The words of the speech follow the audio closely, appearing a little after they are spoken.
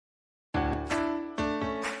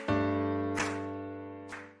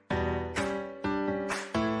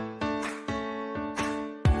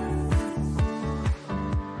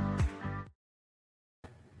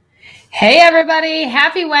Hey, everybody.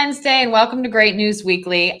 Happy Wednesday and welcome to Great News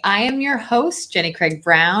Weekly. I am your host, Jenny Craig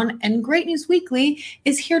Brown, and Great News Weekly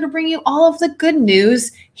is here to bring you all of the good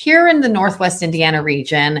news here in the Northwest Indiana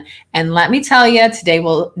region. And let me tell you, today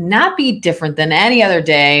will not be different than any other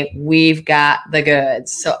day. We've got the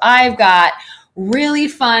goods. So I've got really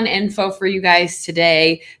fun info for you guys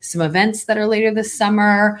today. Some events that are later this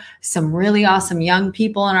summer, some really awesome young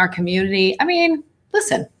people in our community. I mean,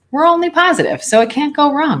 listen. We're only positive, so it can't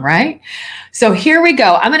go wrong, right? So here we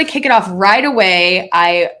go. I'm going to kick it off right away.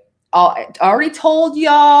 I already told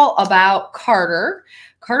y'all about Carter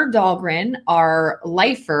Dahlgren, our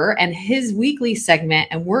lifer, and his weekly segment.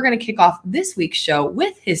 And we're going to kick off this week's show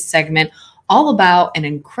with his segment all about an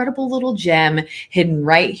incredible little gem hidden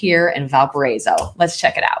right here in Valparaiso. Let's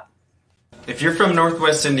check it out. If you're from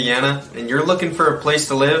Northwest Indiana and you're looking for a place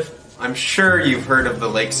to live, I'm sure you've heard of the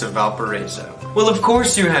Lakes of Valparaiso. Well, of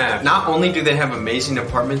course you have. Not only do they have amazing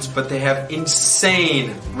apartments, but they have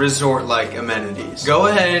insane resort-like amenities. Go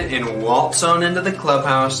ahead and waltz on into the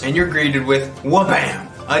clubhouse and you're greeted with wha-bam!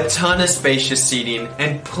 A ton of spacious seating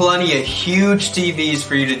and plenty of huge TVs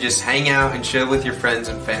for you to just hang out and chill with your friends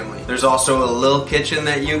and family. There's also a little kitchen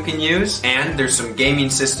that you can use, and there's some gaming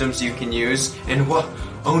systems you can use, and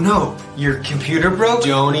oh no, your computer broke?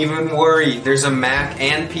 Don't even worry, there's a Mac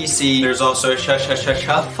and PC. There's also a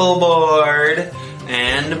shuffleboard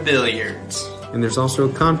and billiards. And there's also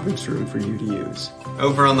a conference room for you to use.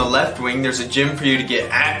 Over on the left wing, there's a gym for you to get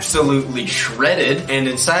absolutely shredded. And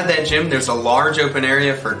inside that gym, there's a large open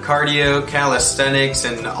area for cardio, calisthenics,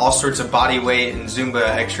 and all sorts of body weight and Zumba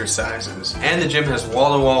exercises. And the gym has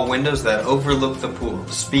wall-to-wall windows that overlook the pool.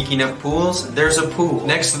 Speaking of pools, there's a pool.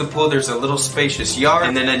 Next to the pool, there's a little spacious yard,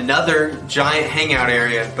 and then another giant hangout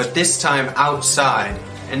area, but this time outside.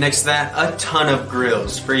 And next to that, a ton of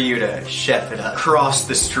grills for you to chef it up. Across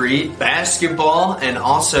the street, basketball, and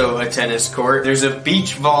also a tennis court. There's a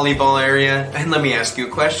beach volleyball area. And let me ask you a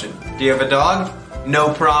question. Do you have a dog?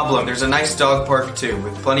 No problem. There's a nice dog park too,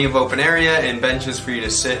 with plenty of open area and benches for you to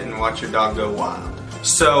sit and watch your dog go wild.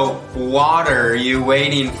 So, what are you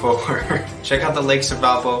waiting for? Check out the Lakes of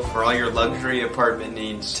Valpo for all your luxury apartment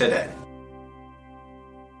needs today.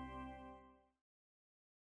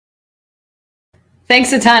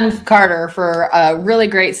 Thanks a ton, Carter, for a really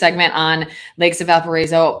great segment on Lakes of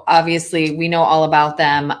Valparaiso. Obviously, we know all about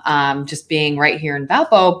them just being right here in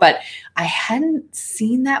Valpo, but I hadn't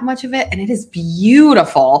seen that much of it, and it is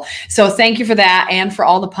beautiful. So thank you for that and for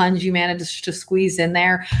all the puns you managed to squeeze in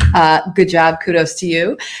there. Good job. Kudos to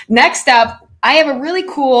you. Next up, I have a really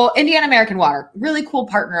cool Indiana American Water, really cool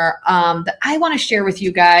partner that I want to share with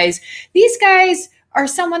you guys. These guys are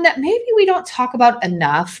someone that maybe we don't talk about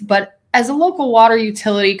enough, but as a local water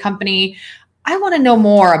utility company, I want to know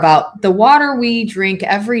more about the water we drink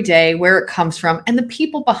every day, where it comes from, and the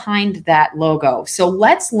people behind that logo. So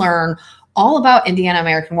let's learn all about Indiana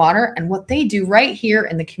American Water and what they do right here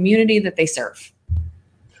in the community that they serve.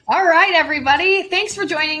 All right, everybody. Thanks for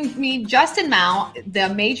joining me, Justin Mount,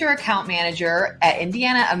 the major account manager at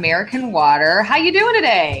Indiana American Water. How you doing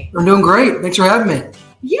today? I'm doing great. Thanks for having me.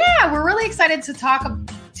 Yeah, we're really excited to talk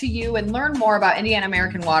to you and learn more about Indiana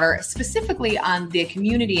American Water, specifically on the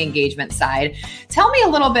community engagement side. Tell me a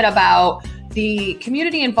little bit about the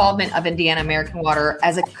community involvement of Indiana American Water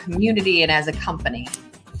as a community and as a company.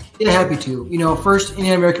 Yeah, happy to. First,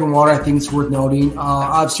 Indiana American Water, I think it's worth noting.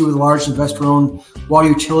 Obviously, we're the largest investor-owned water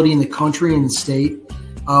utility in the country and the state.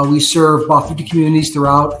 We serve about 50 communities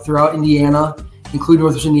throughout Indiana, including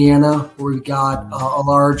Northwest Indiana, where we've got a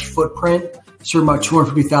large footprint. Serve about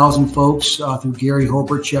 250,000 folks through Gary,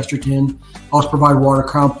 Hobart, Chesterton. Also provide water,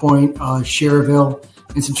 Crown Point, Cherville,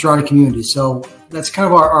 and some surrounding communities. So that's kind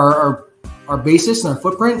of our basis and our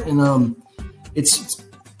footprint, and it's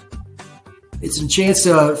a chance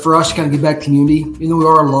for us to kind of give back to community. Even though we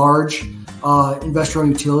are a large investor-owned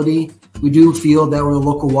utility, we do feel that we're a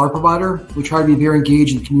local water provider. We try to be very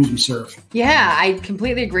engaged in the communities we serve. Yeah, I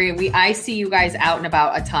completely agree. I see you guys out and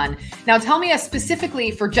about a ton. Now, tell me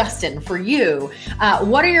specifically for Justin, for you,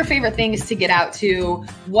 what are your favorite things to get out to?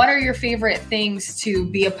 What are your favorite things to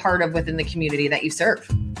be a part of within the community that you serve?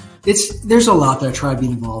 There's a lot that I try to be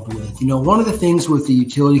involved with. One of the things with the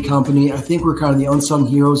utility company, I think we're kind of the unsung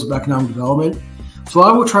heroes of economic development. So a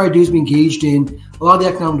lot of what we try to do is be engaged in a lot of the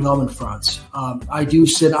economic development fronts. I do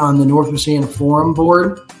sit on the Northwest Indiana Forum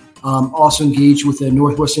Board, also engaged with the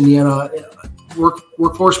Northwest Indiana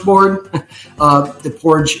Workforce Board, the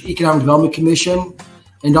Portage Economic Development Commission,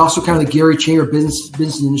 and also kind of the Gary Chamber of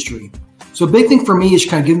Business and Industry. So a big thing for me is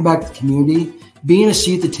kind of giving back to the community, being a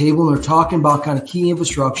seat at the table, and they're talking about kind of key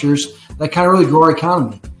infrastructures that kind of really grow our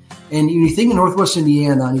economy. And you think of Northwest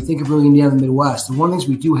Indiana and you think of really Indiana and the Midwest, and one of the things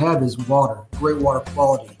we do have is water, great water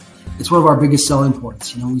quality. It's one of our biggest selling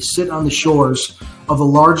points. We sit on the shores of the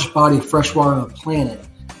largest body of fresh water on the planet.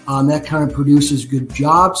 That kind of produces good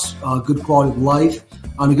jobs, good quality of life,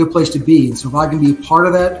 and a good place to be. And so if I can be a part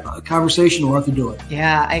of that conversation, we'll have to do it.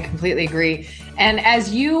 Yeah, I completely agree. And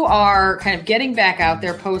as you are kind of getting back out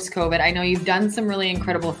there post-COVID, I know you've done some really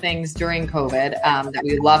incredible things during COVID that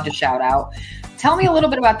we'd love to shout out. Tell me a little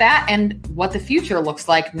bit about that and what the future looks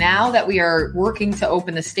like now that we are working to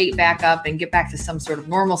open the state back up and get back to some sort of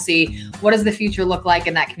normalcy. What does the future look like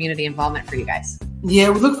in that community involvement for you guys? Yeah,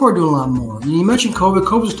 we look forward to doing a lot more. You mentioned COVID.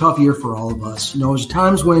 COVID was a tough year for all of us. There was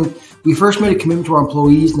times when we first made a commitment to our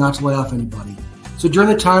employees not to lay off anybody. So during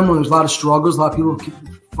the time when there was a lot of struggles, a lot of people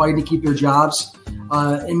fighting to keep their jobs,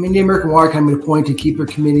 and Indiana American Water kind of made a point to keep their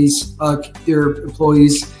committees, their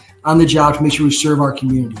employees on the job to make sure we serve our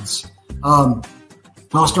communities.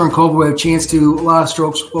 Also during COVID, we had a chance to, a lot of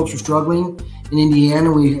folks were struggling in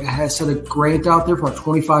Indiana. We had set a grant out there for about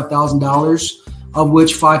 $25,000, of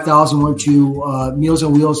which $5,000 went to Meals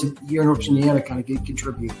on Wheels here in Northwest Indiana to kind of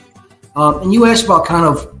contribute. And you asked about kind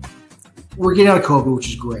of, we're getting out of COVID, which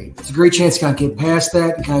is great. It's a great chance to kind of get past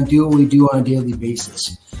that and kind of do what we do on a daily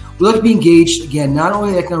basis. We like to be engaged, again, not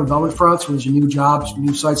only the economic development fronts, where there's new jobs,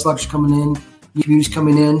 new site selectors coming in, new communities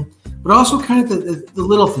coming in, but also kind of the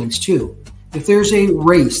little things too. If there's a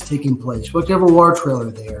race taking place, we like to have a water trailer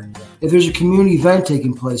there. If there's a community event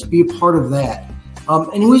taking place, be a part of that.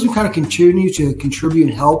 And ways we kind of continue to contribute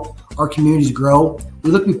and help our communities grow,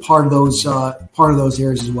 we look to be part of those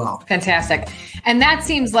areas as well. Fantastic. And that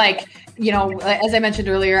seems like, as I mentioned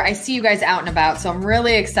earlier, I see you guys out and about. So I'm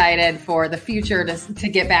really excited for the future to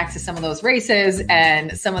get back to some of those races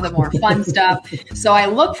and some of the more fun stuff. So I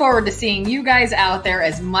look forward to seeing you guys out there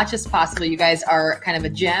as much as possible. You guys are kind of a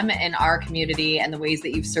gem in our community and the ways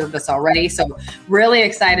that you've served us already. So really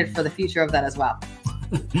excited for the future of that as well.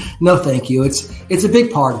 No, thank you. It's a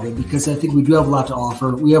big part of it because I think we do have a lot to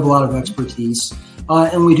offer. We have a lot of expertise,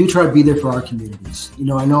 and we do try to be there for our communities.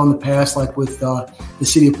 I know in the past, like with the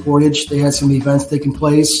city of Portage, they had some events taking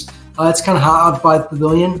place. It's kind of how out by the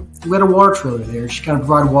pavilion. We had a water trailer there. She kind of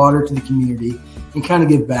provide water to the community and kind of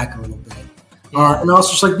give back a little bit. And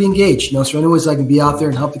also just like be engaged. So anyways I can be out there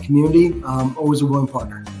and help the community, always a willing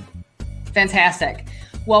partner. Fantastic.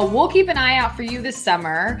 Well, we'll keep an eye out for you this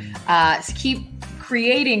summer. Keep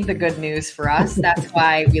creating the good news for us. That's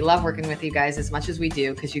why we love working with you guys as much as we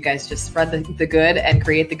do, because you guys just spread the good and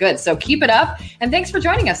create the good. So keep it up. And thanks for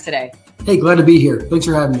joining us today. Hey, glad to be here. Thanks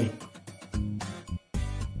for having me.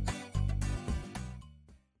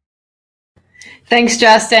 Thanks,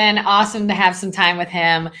 Justin. Awesome to have some time with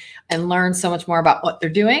him and learn so much more about what they're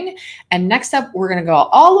doing. And next up, we're going to go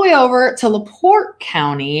all the way over to LaPorte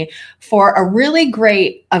County for a really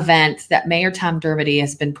great event that Mayor Tom Dermody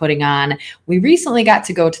has been putting on. We recently got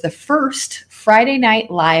to go to the first Friday Night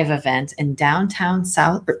Live event in downtown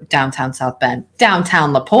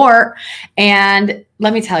LaPorte. And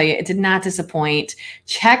let me tell you, it did not disappoint.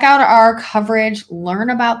 Check out our coverage, learn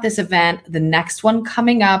about this event, the next one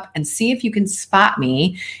coming up, and see if you can spot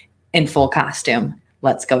me in full costume.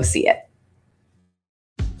 Let's go see it.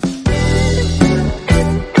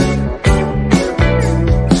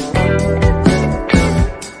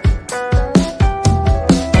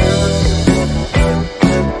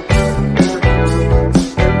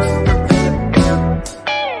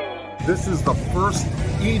 This is the first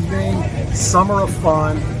evening, summer of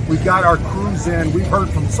fun. We've got our crews in. We've heard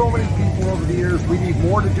from so many people over the years. We need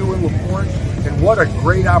more to do in LaPorte, and what a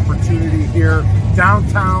great opportunity here.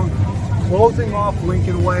 Downtown, closing off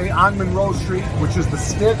Lincoln Way on Monroe Street, which is the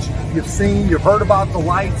Stitch. You've heard about the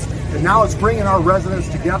lights, and now it's bringing our residents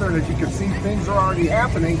together. And as you can see, things are already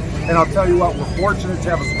happening. And I'll tell you what, we're fortunate to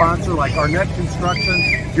have a sponsor like Arnett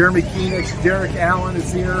Construction, Jeremy Keenix, Derek Allen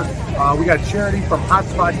is here. We got Charity from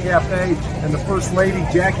Hotspot Cafe, and the First Lady,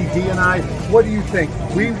 Jackie D, and I. What do you think?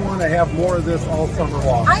 We want to have more of this all summer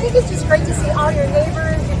long. I think it's just great to see all your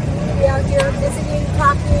neighbors, your community out here visiting,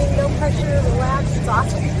 talking, no pressure, relax. It's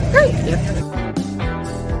awesome. Great. Yeah.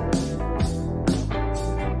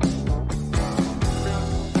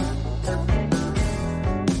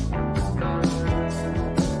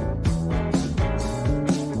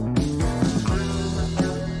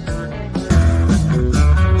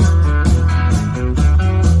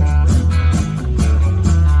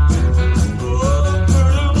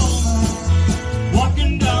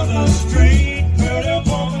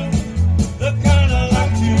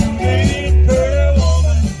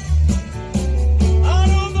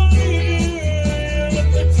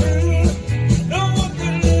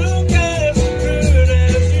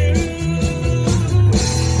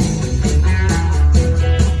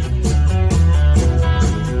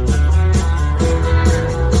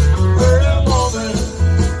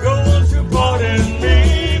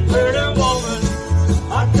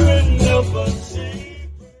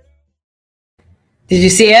 Did you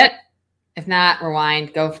see it? If not,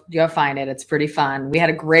 rewind, go find it. It's pretty fun. We had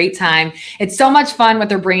a great time. It's so much fun what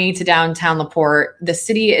they're bringing to downtown LaPorte. The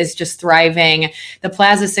city is just thriving. The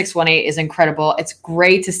Plaza 618 is incredible. It's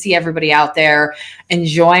great to see everybody out there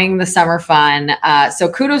enjoying the summer fun. So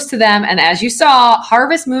kudos to them. And as you saw,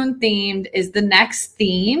 Harvest Moon themed is the next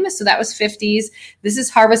theme. So that was 50s. This is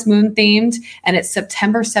Harvest Moon themed, and it's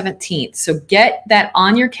September 17th. So get that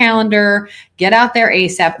on your calendar. Get out there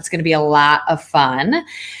ASAP. It's going to be a lot of fun.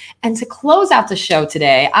 And to close out the show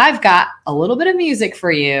today, I've got a little bit of music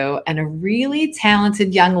for you and a really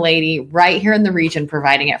talented young lady right here in the region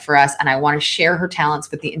providing it for us. And I want to share her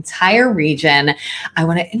talents with the entire region. I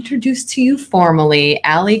want to introduce to you formally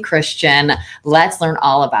Allie Christian. Let's learn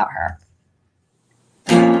all about her.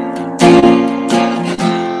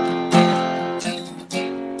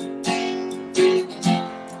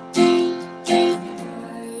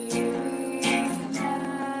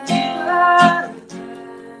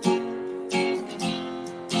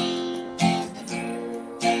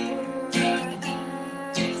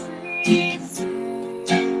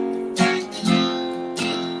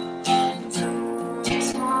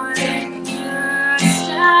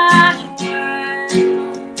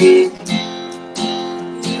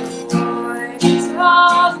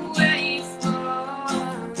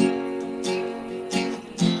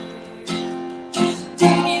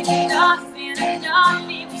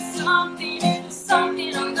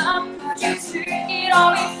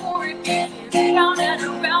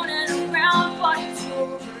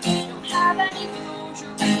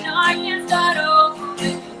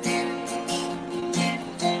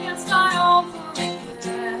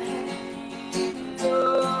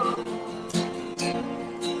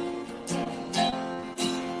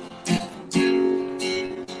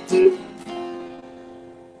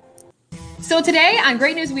 So today on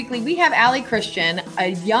Great News Weekly, we have Allie Christian, a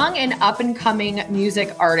young and up-and-coming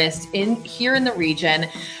music artist here in the region.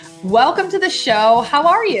 Welcome to the show. How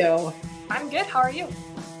are you? I'm good. How are you?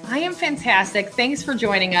 I am fantastic. Thanks for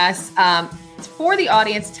joining us. For the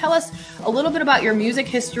audience, tell us a little bit about your music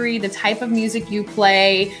history, the type of music you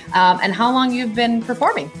play, and how long you've been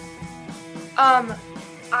performing.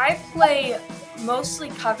 I play mostly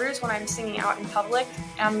covers when I'm singing out in public,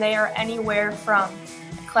 and they are anywhere from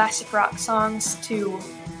classic rock songs to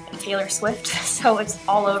Taylor Swift, so it's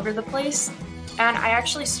all over the place. And I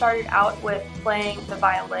actually started out with playing the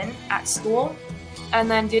violin at school, and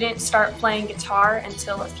then didn't start playing guitar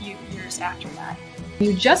until a few years after that.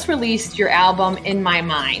 You just released your album, In My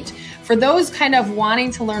Mind. For those kind of wanting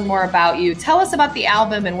to learn more about you, tell us about the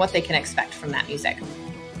album and what they can expect from that music.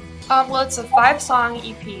 Well, it's a 5-song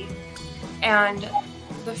EP, and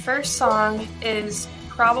the first song is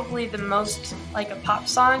probably the most like a pop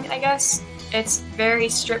song, I guess. It's very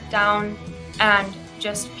stripped down and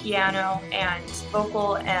just piano and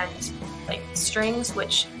vocal and like strings,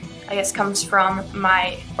 which I guess comes from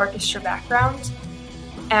my orchestra background.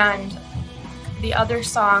 And the other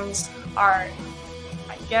songs are,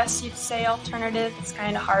 I guess you'd say, alternative. It's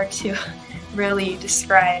kind of hard to really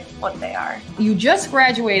describe what they are. You just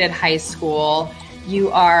graduated high school.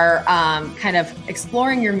 You are kind of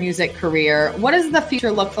exploring your music career. What does the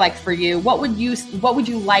future look like for you? What would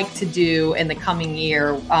you like to do in the coming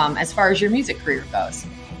year as far as your music career goes?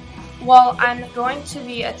 Well, I'm going to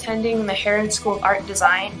be attending the Heron School of Art and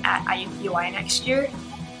Design at IUPUI next year.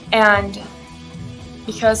 And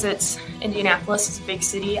because it's Indianapolis, it's a big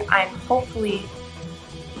city, I'm hopefully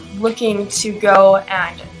looking to go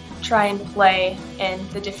and try and play in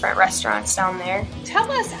the different restaurants down there.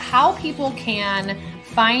 Tell us how people can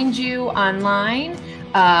find you online,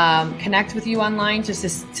 connect with you online,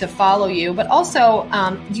 just to follow you, but also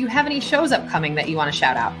do you have any shows upcoming that you want to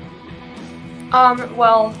shout out?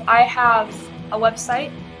 Well, I have a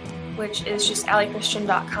website, which is just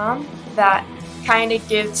alliechristian.com, that kind of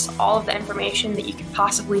gives all of the information that you could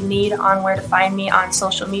possibly need on where to find me on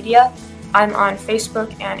social media. I'm on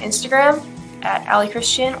Facebook and Instagram at Allie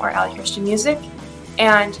Christian or Allie Christian Music,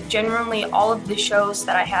 and generally all of the shows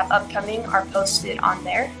that I have upcoming are posted on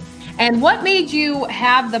there. And what made you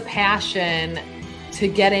have the passion to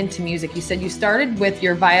get into music? You said you started with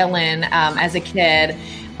your violin as a kid.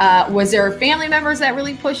 Was there family members that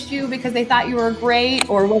really pushed you because they thought you were great,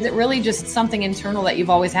 or was it really just something internal that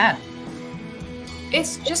you've always had?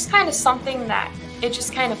 It's just kind of something that it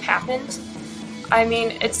just kind of happened. I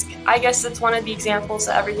mean, I guess it's one of the examples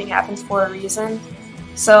that everything happens for a reason.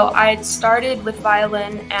 So I started with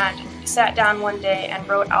violin and sat down one day and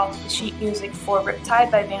wrote out the sheet music for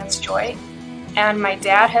Riptide by Vance Joy. And my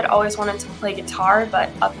dad had always wanted to play guitar, but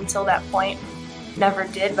up until that point, never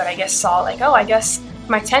did. But I guess saw like, oh, I guess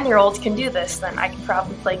my 10-year-old can do this, then I can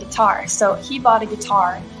probably play guitar. So he bought a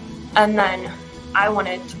guitar, and then I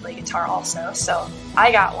wanted to play guitar also. So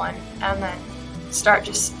I got one, and then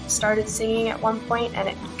started singing at one point, and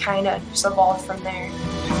it kind of just evolved from there.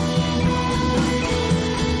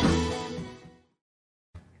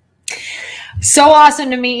 So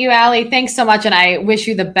awesome to meet you, Allie. Thanks so much. And I wish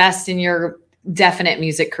you the best in your definite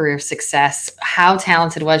music career success. How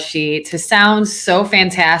talented was she to sound so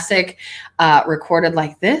fantastic, recorded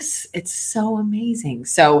like this? It's so amazing.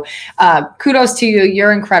 So kudos to you.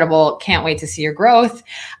 You're incredible. Can't wait to see your growth.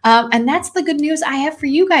 And that's the good news I have for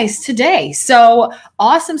you guys today. So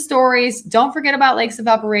awesome stories. Don't forget about Lakes of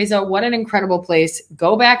Valparaiso. What an incredible place.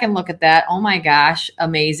 Go back and look at that. Oh my gosh.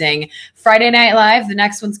 Amazing. Friday Night Live. The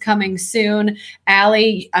next one's coming soon.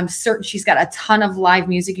 Allie, I'm certain she's got a ton of live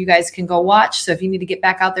music you guys can go watch. So if you need to get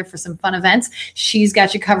back out there for some fun events, she's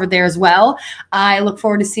got you covered there as well. I look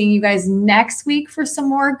forward to seeing you guys next week for some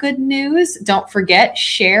more good news. Don't forget,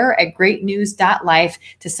 share at greatnews.life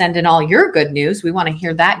to send in all your good news. We want to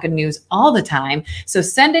hear that good news all the time. So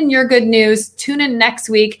send in your good news. Tune in next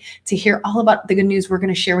week to hear all about the good news we're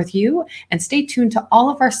going to share with you. And stay tuned to all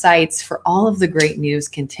of our sites for all of the great news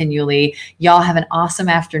continually. Y'all have an awesome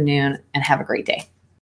afternoon and have a great day.